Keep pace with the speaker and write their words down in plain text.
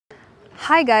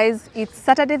Hi guys, it's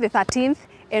Saturday the 13th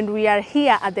and we are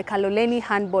here at the Kaloleni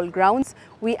handball grounds.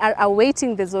 We are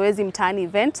awaiting the Zoezi Mtaani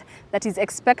event that is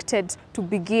expected to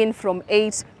begin from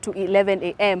 8 to 11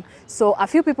 a.m. So a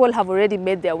few people have already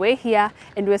made their way here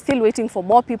and we're still waiting for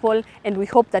more people, and we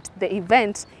hope that the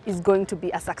event is going to be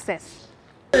a success.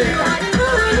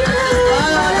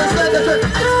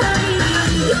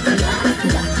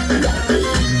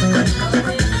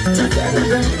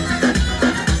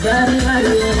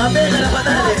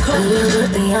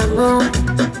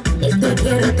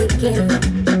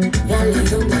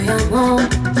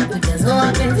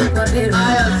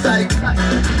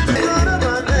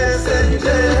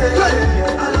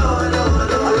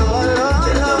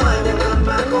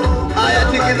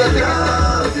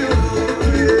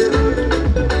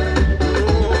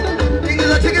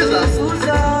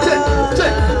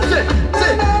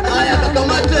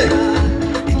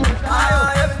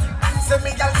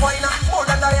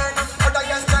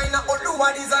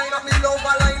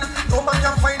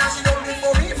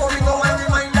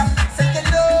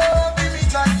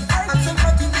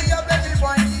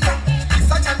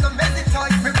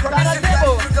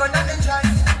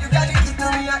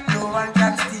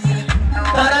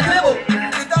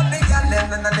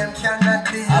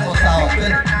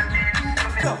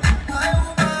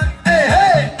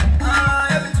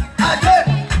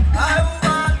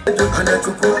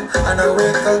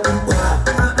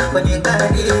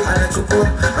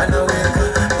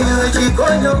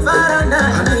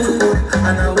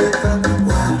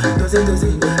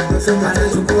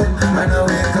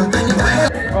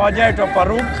 Naitwa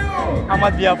Faruk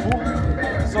ama Diafu.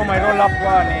 So my role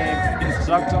hapa ni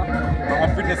instructor, ama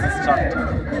fitness instructor.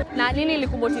 Na nini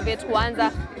ilikumotivate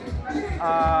kuanza?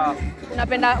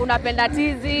 Unapenda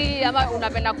tizi ama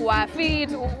unapenda kuwa fit?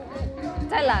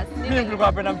 Tell us. Mimi nilikuwa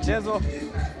napenda mchezo.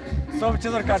 So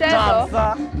mchezo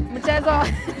nikaanza. Mchezo.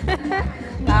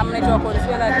 Naitwa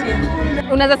Konsuela team.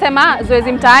 Unaweza sema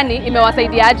Zoezi Mtaani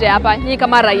imewasaidiaje hapa nyinyi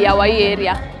kama raia wa hii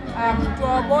area? To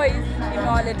our boys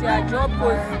imewaletea job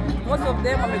because most of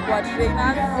them wamekuwa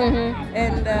trainers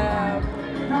and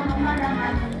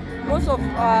most of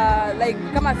like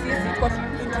kama sisi tuko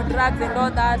into drugs and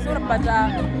all that, so unapata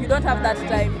you don't have that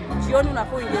time. Jioni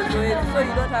unafua zoezi, so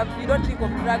you don't think of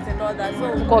drugs and all that,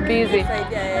 so uko busy.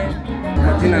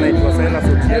 Jina naitwa Uzalendo,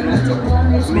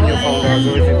 mimi ni founder wa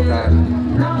Zoezi Mtaani.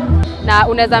 Na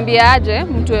unaweza ambiaje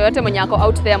mtu yeyote mwenye ako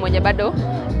out there mwenye bado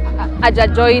aja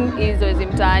join hii Zoezi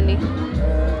Mtaani?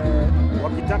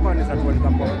 Wakitaka wanaweza kualika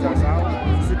kwa mtandao,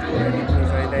 sisi tuko ready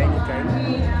kusaida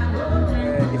anytime.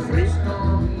 Ni free.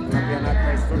 Na pia na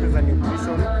advice zote za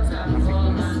nutrition na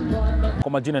fitness.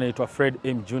 Kwa majina naitwa Fred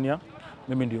M Jr.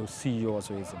 Mimi ndio CEO wa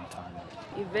Zoezi Mtaani.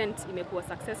 Event imekuwa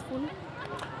successful?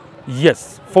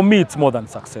 Yes, for me it's more than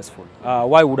successful.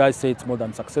 Why would I say it's more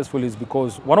than successful is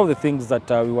because one of the things that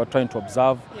we were trying to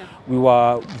observe, we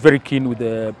were very keen with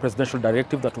the presidential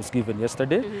directive that was given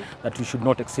yesterday, that we should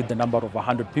not exceed the number of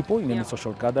 100 people in any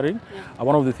social gathering.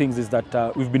 One of the things is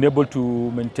that we've been able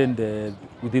to maintain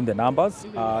within the numbers,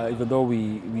 even though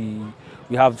we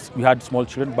had small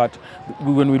children, but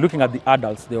when we're looking at the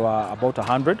adults, they were about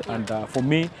 100, and for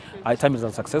me, I time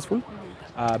is successful.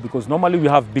 Because normally we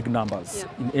have big numbers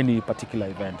in any particular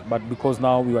event, but because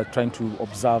now we were trying to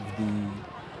observe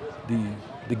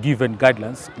the given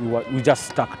guidelines, we just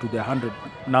stuck to the 100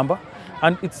 number,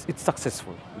 and it's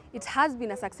successful. It has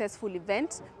been a successful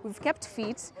event. We've kept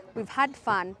fit, we've had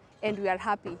fun, and we are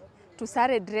happy.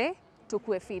 Tusare dre,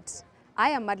 tukue fit. I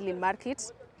am Madeline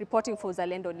Market, reporting for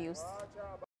Uzalendo News.